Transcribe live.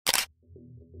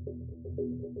Put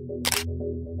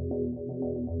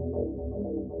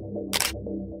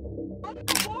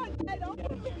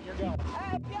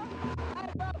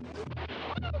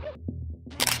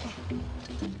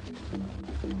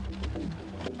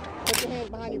your hands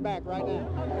behind your back right now.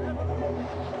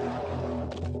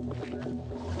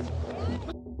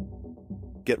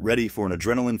 Get ready for an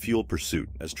adrenaline-fueled pursuit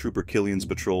as Trooper Killian's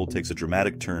patrol takes a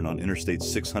dramatic turn on Interstate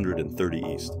 630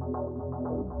 East.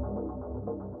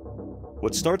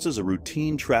 What starts as a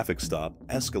routine traffic stop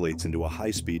escalates into a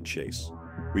high-speed chase,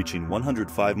 reaching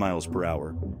 105 miles per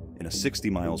hour in a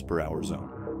 60 miles per hour zone.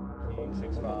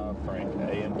 65 Frank,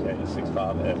 AMK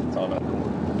 65F, it's on up.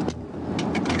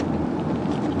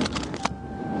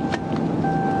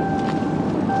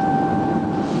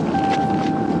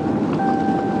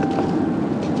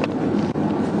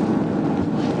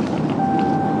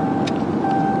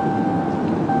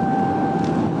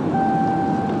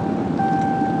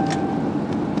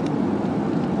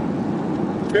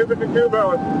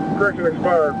 $52 correction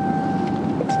expired.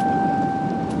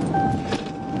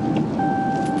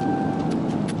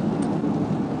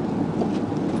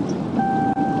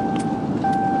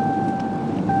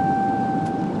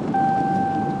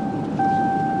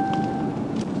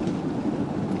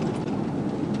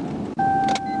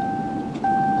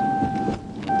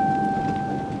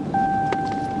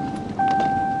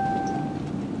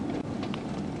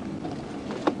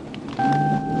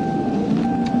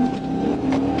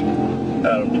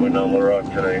 Adam, twin on the rock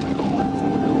today.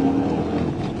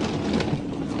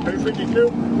 252.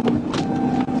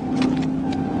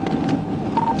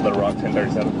 Little Rock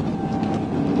 1037.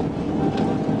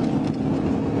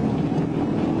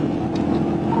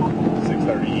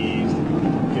 East,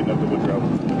 getting up to Woodrow.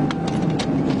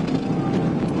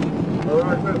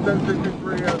 Alright, that's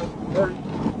 1063 and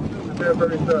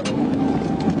 1037.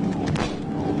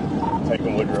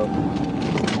 Taking Woodrow.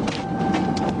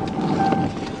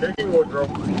 Taking Woodrow.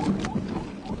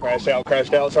 Crashed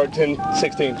out, start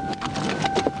 1016.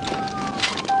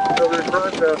 Cover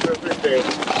front, 1016.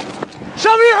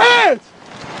 Show me your hands!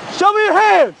 Show me your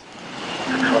hands!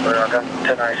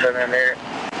 1097 in there.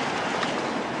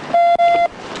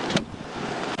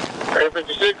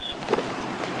 856.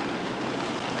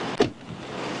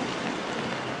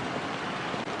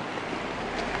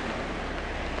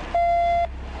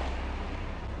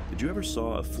 Did you ever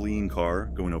saw a fleeing car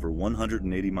going over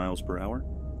 180 miles per hour?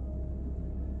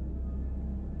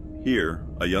 Here,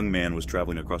 a young man was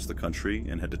traveling across the country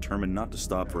and had determined not to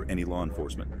stop for any law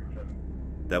enforcement.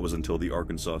 That was until the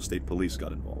Arkansas State Police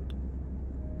got involved.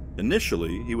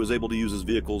 Initially, he was able to use his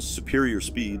vehicle's superior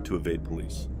speed to evade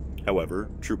police.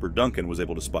 However, Trooper Duncan was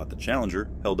able to spot the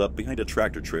Challenger held up behind a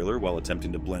tractor trailer while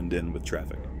attempting to blend in with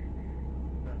traffic.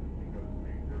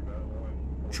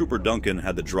 Trooper Duncan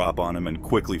had the drop on him and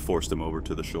quickly forced him over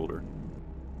to the shoulder.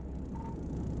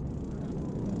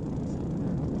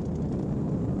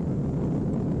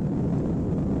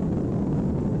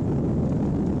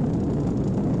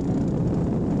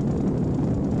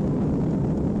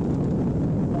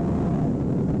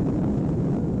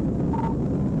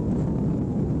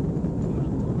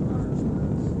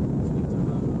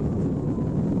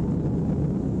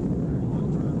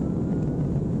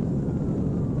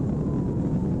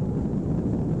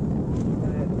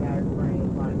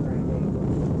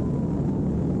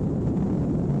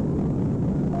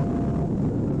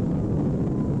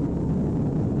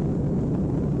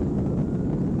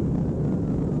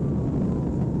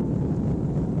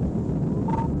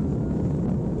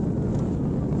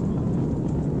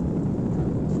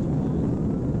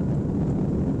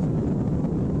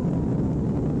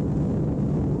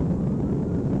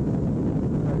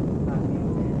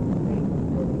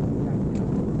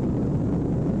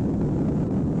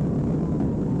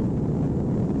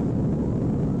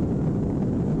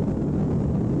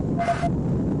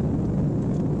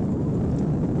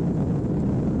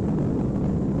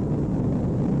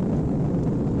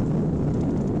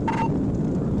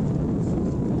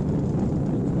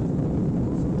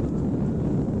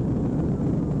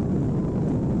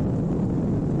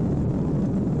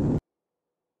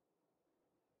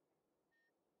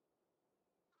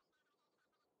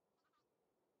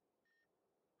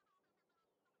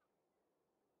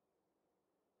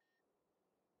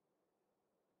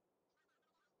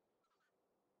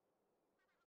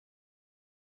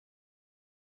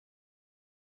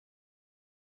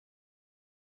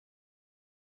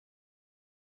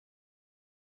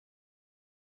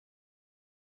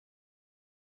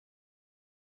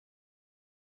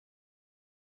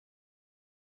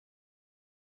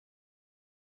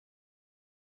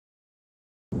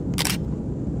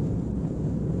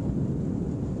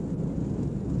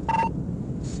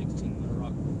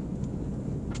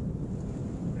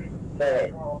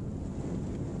 Hands.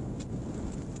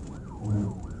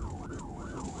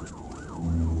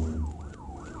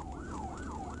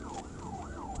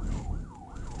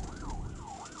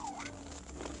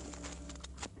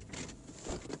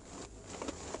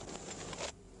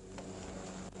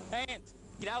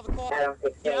 Get out of the car.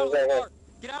 Get out of the car.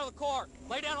 Get out of the car.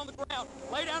 Lay down on the ground.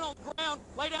 Lay down on the ground.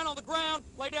 Lay down on the ground.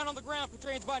 Lay down on the ground. Put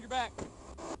your hands behind your back.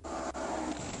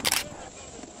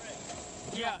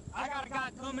 Yeah, I got a guy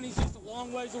coming. He's just a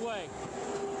long ways away.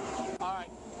 All right.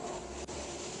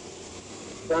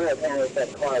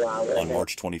 On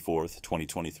March 24th,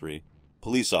 2023, a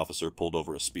police officer pulled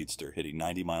over a speedster hitting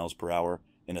 90 miles per hour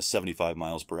in a 75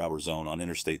 miles per hour zone on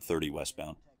Interstate 30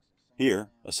 westbound. Here,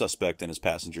 a suspect and his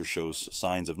passenger shows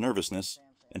signs of nervousness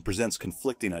and presents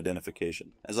conflicting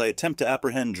identification. As I attempt to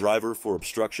apprehend driver for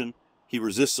obstruction, he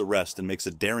resists arrest and makes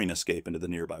a daring escape into the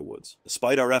nearby woods.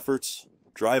 Despite our efforts,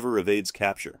 driver evades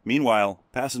capture. Meanwhile,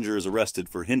 passenger is arrested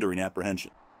for hindering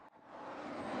apprehension.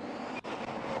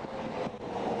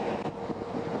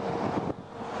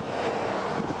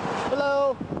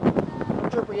 Hello. I'm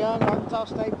Trooper Young, Arkansas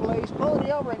State Police. Pulling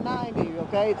you over at 90,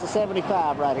 okay? It's a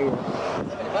 75 right here.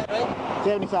 75, right?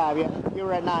 75, yeah. You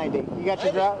were at 90. You got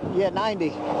your yeah, 90.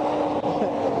 You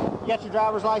got your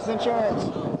driver's license insurance?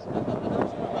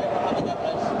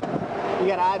 You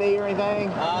got ID or anything?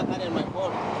 I got it in my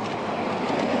phone.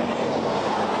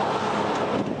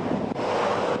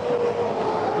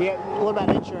 Yeah, what about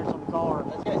insurance on the car?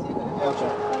 Okay.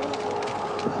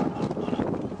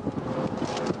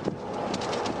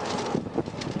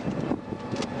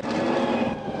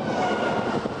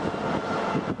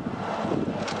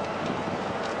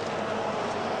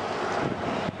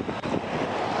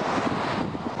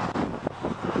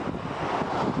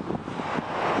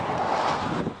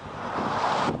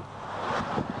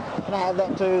 Can I have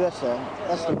that too? That's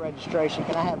the registration.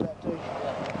 Can I have that too?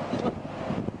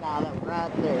 Nah, that one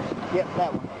right there. Yep,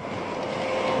 that one.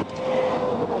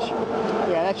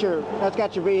 That's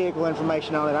got your vehicle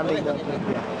information on it. I need that too.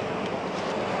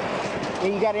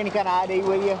 Yeah. You got any kind of ID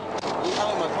with you? You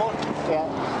have my phone? Yeah.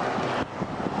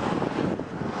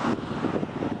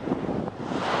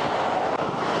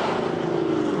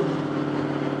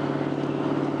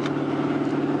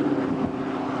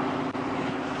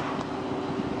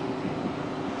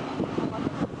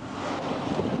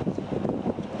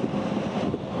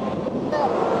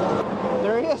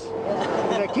 There he is. Is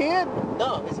that a kid?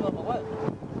 No, it's not for what?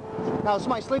 No,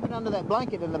 somebody sleeping under that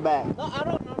blanket in the back. No, I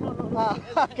don't. No.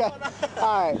 Okay.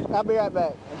 All right. I'll be right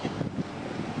back.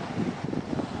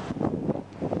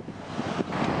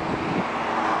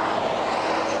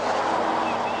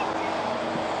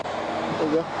 There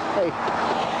you go. Hey,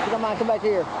 you don't mind, come back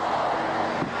here.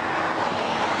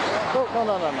 Oh, no.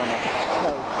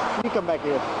 No, you come back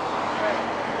here.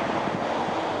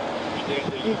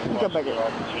 You come back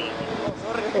here.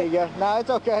 There you go. No, it's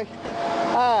okay.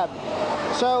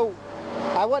 So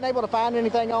I wasn't able to find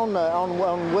anything on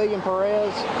William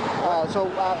Perez.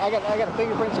 So I got a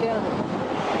fingerprint scanner.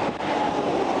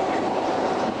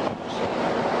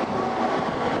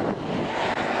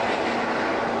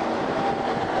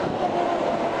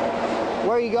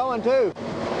 Where are you going to?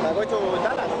 I go to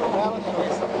Dallas. Dallas?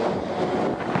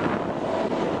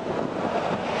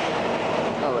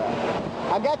 All right.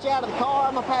 I got you out of the car.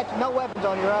 I'm gonna pat you. No weapons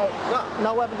on you, right? No.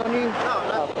 No weapons on you? No.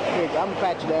 Oh, here you go. I'm gonna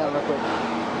pat you down real quick.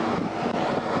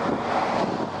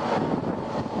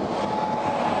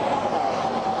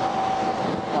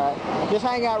 All right. Just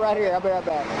hang out right here. I'll be right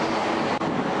back.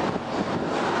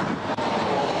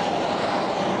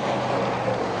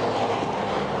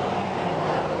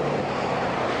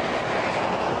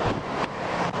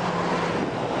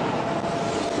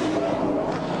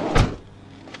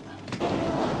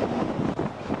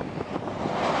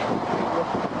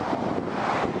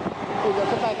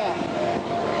 Come back out.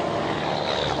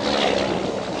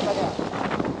 Come back out.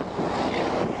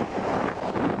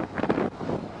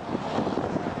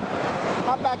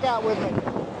 Hop back out with me.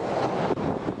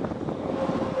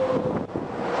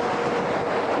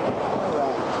 All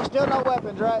right. Still no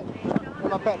weapons, right?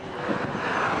 Come on, pet.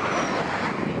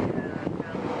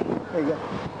 There you go.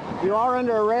 You are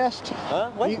under arrest.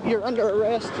 Huh? What? You're under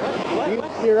arrest.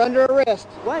 What? You're under arrest.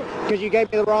 Why? Because you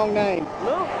gave me the wrong name.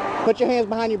 No. Put your hands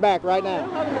behind your back right now.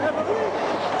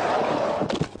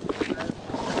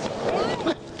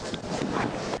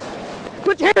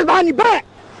 Put your hands behind your back!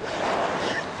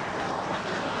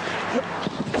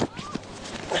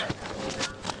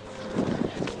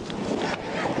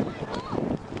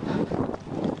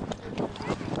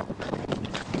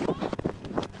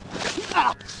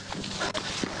 Ah.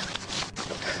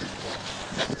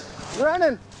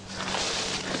 Running!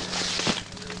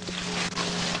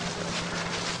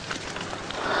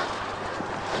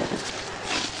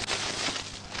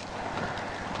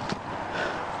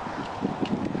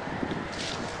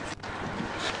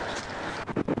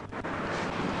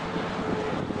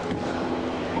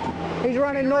 He's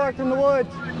running north in the woods.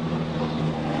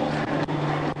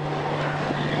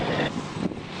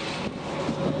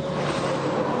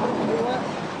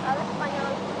 Habla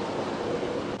español.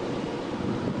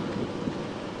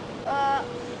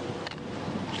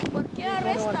 ¿Por qué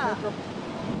arresta?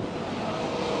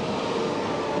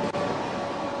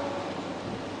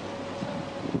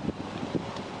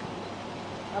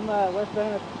 I'm West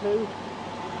Banner 2.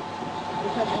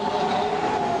 Just have one more.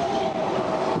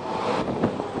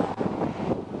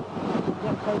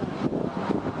 Yep, take it.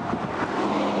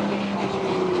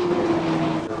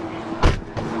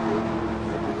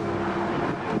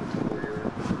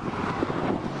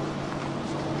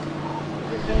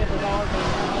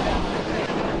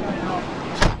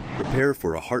 Prepare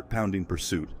for a heart-pounding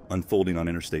pursuit unfolding on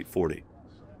Interstate 40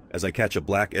 as I catch a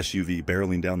black SUV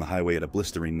barreling down the highway at a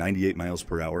blistering 98 miles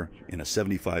per hour in a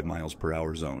 75 miles per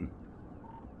hour zone.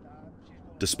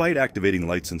 Despite activating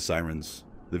lights and sirens,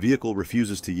 the vehicle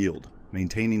refuses to yield,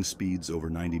 maintaining speeds over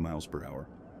 90 miles per hour.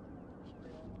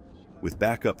 With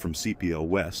backup from CPL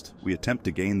West, we attempt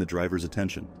to gain the driver's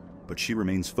attention, but she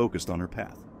remains focused on her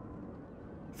path.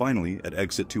 Finally, at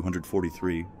exit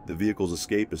 243, the vehicle's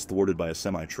escape is thwarted by a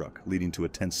semi-truck, leading to a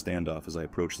tense standoff as I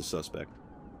approach the suspect.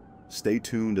 Stay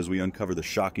tuned as we uncover the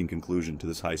shocking conclusion to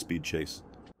this high-speed chase.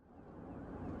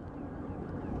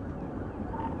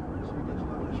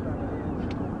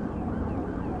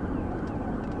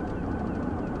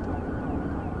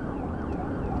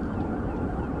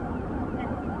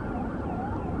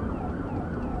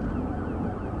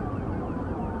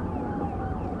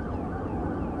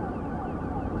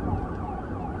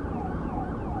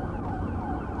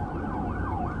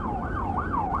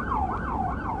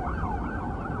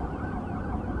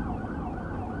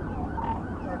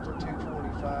 To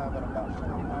 245 at about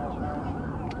 40 miles an hour.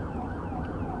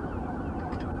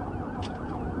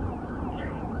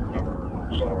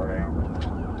 Slower down.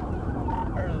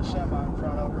 There's a semi in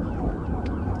front of her.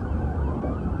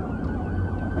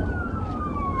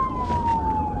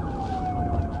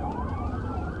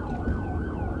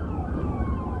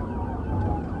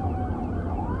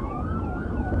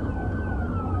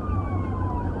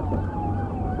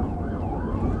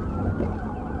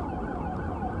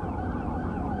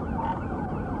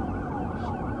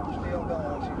 Still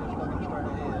going, she's just looking straight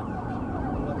ahead.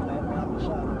 Looking at me, I'm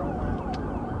beside her right now.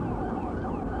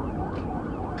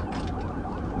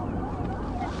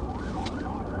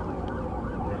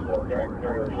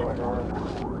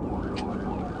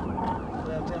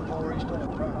 That 10-4, he's still in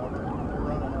front of her. We're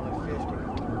running only 50.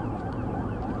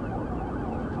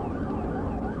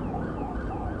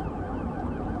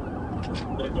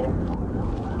 They don't.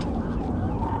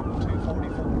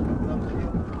 244 coming up the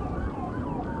hill.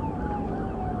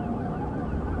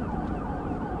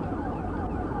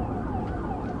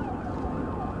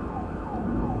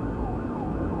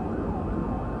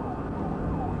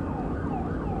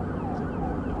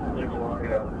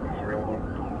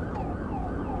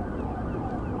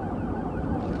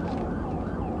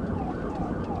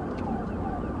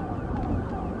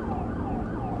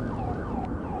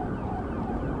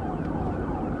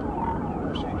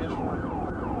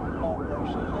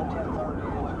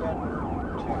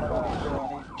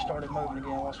 Started moving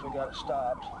again once we got it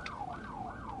stopped.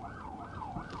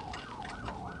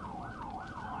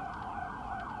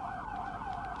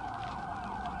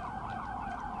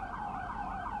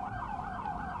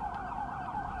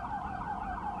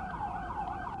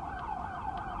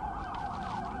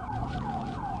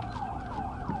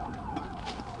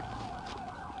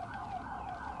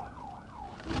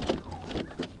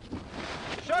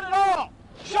 Shut it off!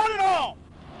 Shut it off!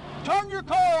 Turn your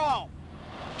car off!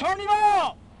 Turn it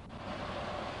off!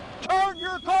 Turn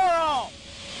your car off!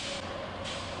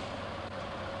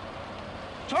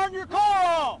 Turn your car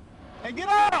off! And get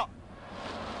out!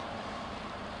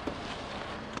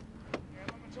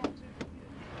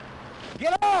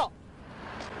 Get out!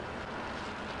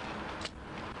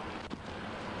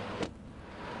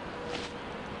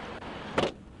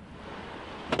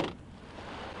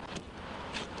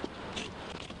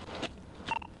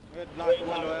 Good, knock the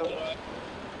window out.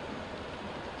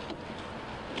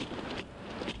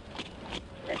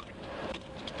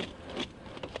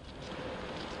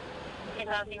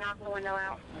 Knock the window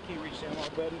out. I can't reach that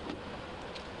hard button.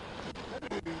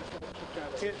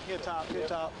 Hit top, hit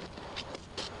top.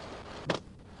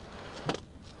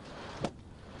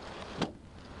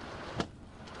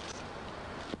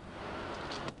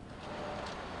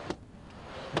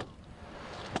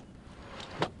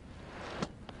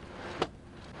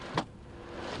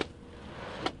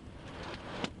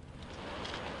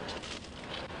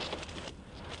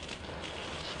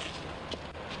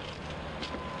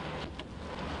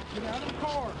 Get out.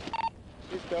 car.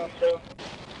 Good stuff.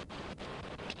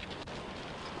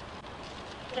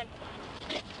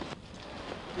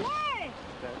 Why?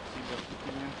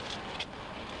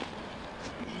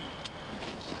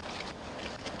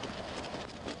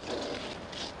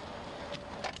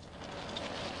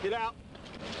 Get out.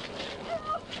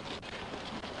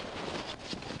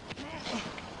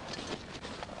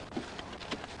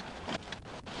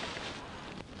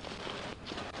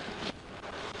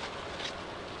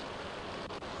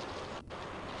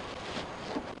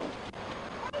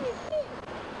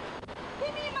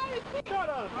 Shut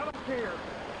up, I don't care.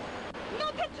 No,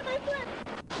 catch my friend.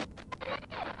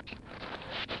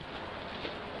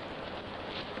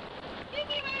 Give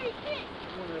me my receipt.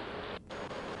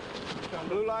 When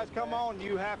blue lights come on,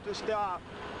 you have to stop.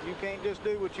 You can't just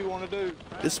do what you want to do.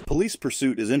 This police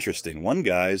pursuit is interesting. One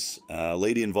guy's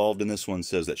lady involved in this one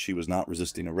says that she was not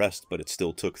resisting arrest, but it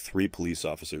still took 3 police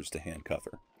officers to handcuff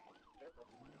her.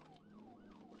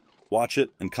 Watch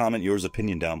it and comment your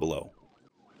opinion down below.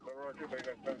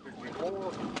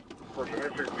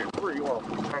 Person 63, you want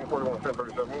 1041,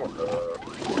 1037 more.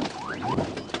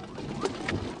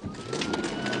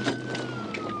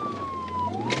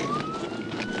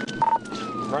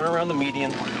 Run around the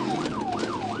median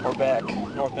or back,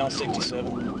 northbound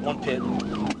 67, 1 pit. Right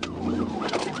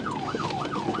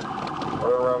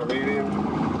around the median,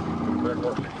 back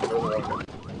north 67,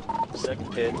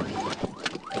 2nd pit.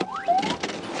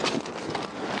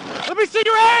 Let me see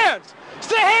your hands!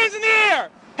 Say hands in the air!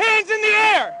 Hands in the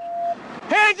air!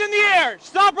 Hands in the air!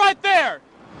 Stop right there!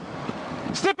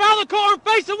 Step out of the car and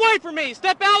face away from me!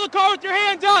 Step out of the car with your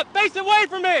hands up! Face away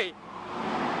from me!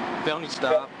 Felony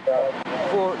stop.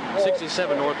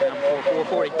 467 northbound,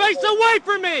 440. Face away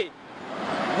from me!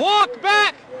 Walk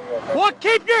back! Walk!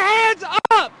 Keep your hands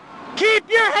up! Keep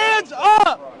your hands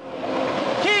up!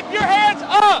 Keep your hands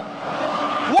up!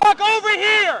 Walk over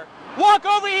here! Walk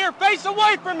over here! Face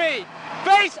away from me!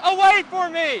 Face away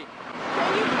from me!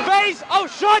 Face! Oh,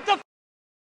 shut the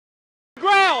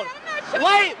ground!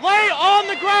 Lay on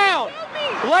the ground!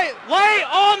 Lay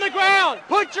on the ground!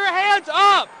 Put your hands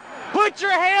up! Put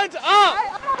your hands up!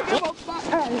 I don't give a fuck.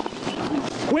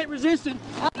 Quit resisting!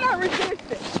 I'm not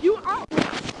resisting. You are.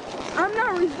 I'm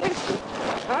not resisting.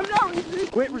 I'm not resisting.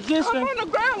 Quit resisting! I'm on the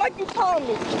ground like you told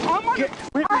me. I'm on Quit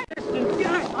resisting!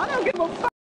 Yeah, I don't give a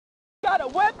fuck. Got a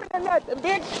weapon and nothing,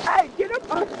 bitch. Hey, get up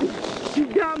on me. You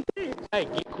dumb bitch. Hey,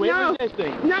 quit No.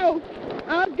 resisting! No,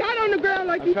 I got on the ground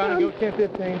like you told me.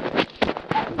 10-15.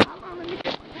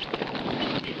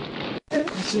 Let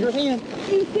me see your hand.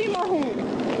 You see my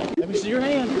hand. Let me see your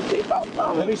hand. You see both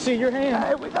of Let me see your hand.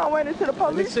 Hey, we gonna run into the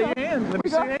police. Let me see your hand. Let me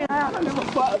see your hand. I don't give a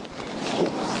fuck.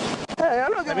 Hey, I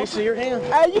don't give Let a me see your hand.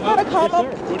 Hey, you better come up.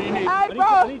 What do you need? Hey, bro.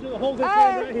 I need you to hold this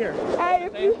hand right here. Hey,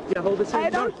 if you, Yeah, hold this hey,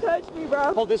 hand. don't touch me,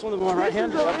 bro. Hold this one with my right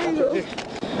hand. This is illegal.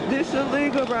 This is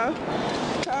illegal, bro.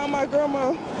 Call my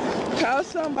grandma. Call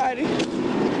somebody.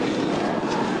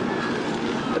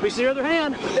 Let me see your other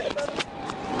hand.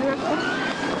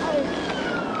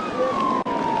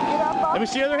 Let me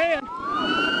see your other hand.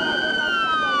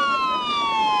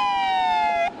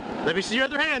 Let me see your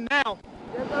other hand now.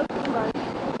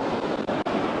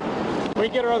 We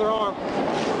get her other arm.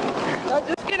 No,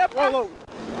 just get up. Whoa, whoa.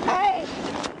 Hey.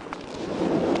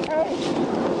 Hey.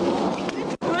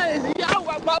 Crazy. Y'all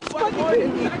want my fucking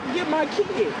kids. I can get my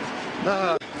kids.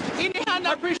 Anyhow,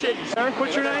 I appreciate you, sir.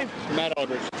 What's your name? Matt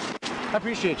Aldridge. I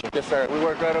appreciate you. Yes, sir. We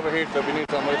work right over here, so if you need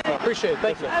something, let us know. Appreciate it.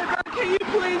 Thank you. Hey, bro, can you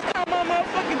please come on my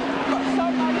fucking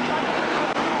somebody?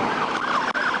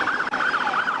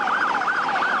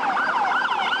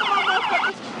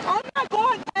 I'm not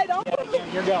going. Hey, don't put me.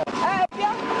 You're going. Hey,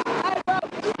 yeah. Hey, bro.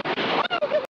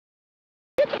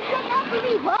 Get the fuck out of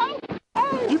me, bro.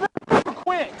 Hey. You better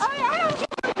quit. Hey, I don't give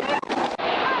a shit.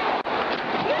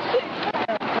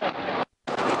 Hey,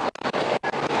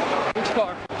 Which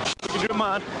car? You can do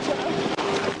mine.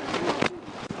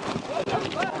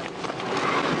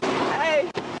 hey,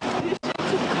 this shit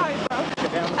too tight, bro.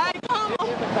 Hey, come on.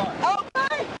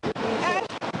 Okay. Hey.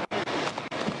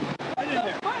 Get in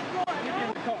there. What's going on? Get in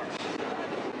the car.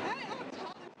 Hey, I'm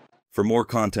tired. For more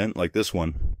content like this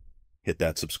one, hit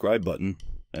that subscribe button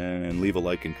and leave a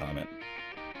like and comment.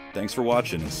 Thanks for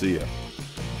watching and see ya.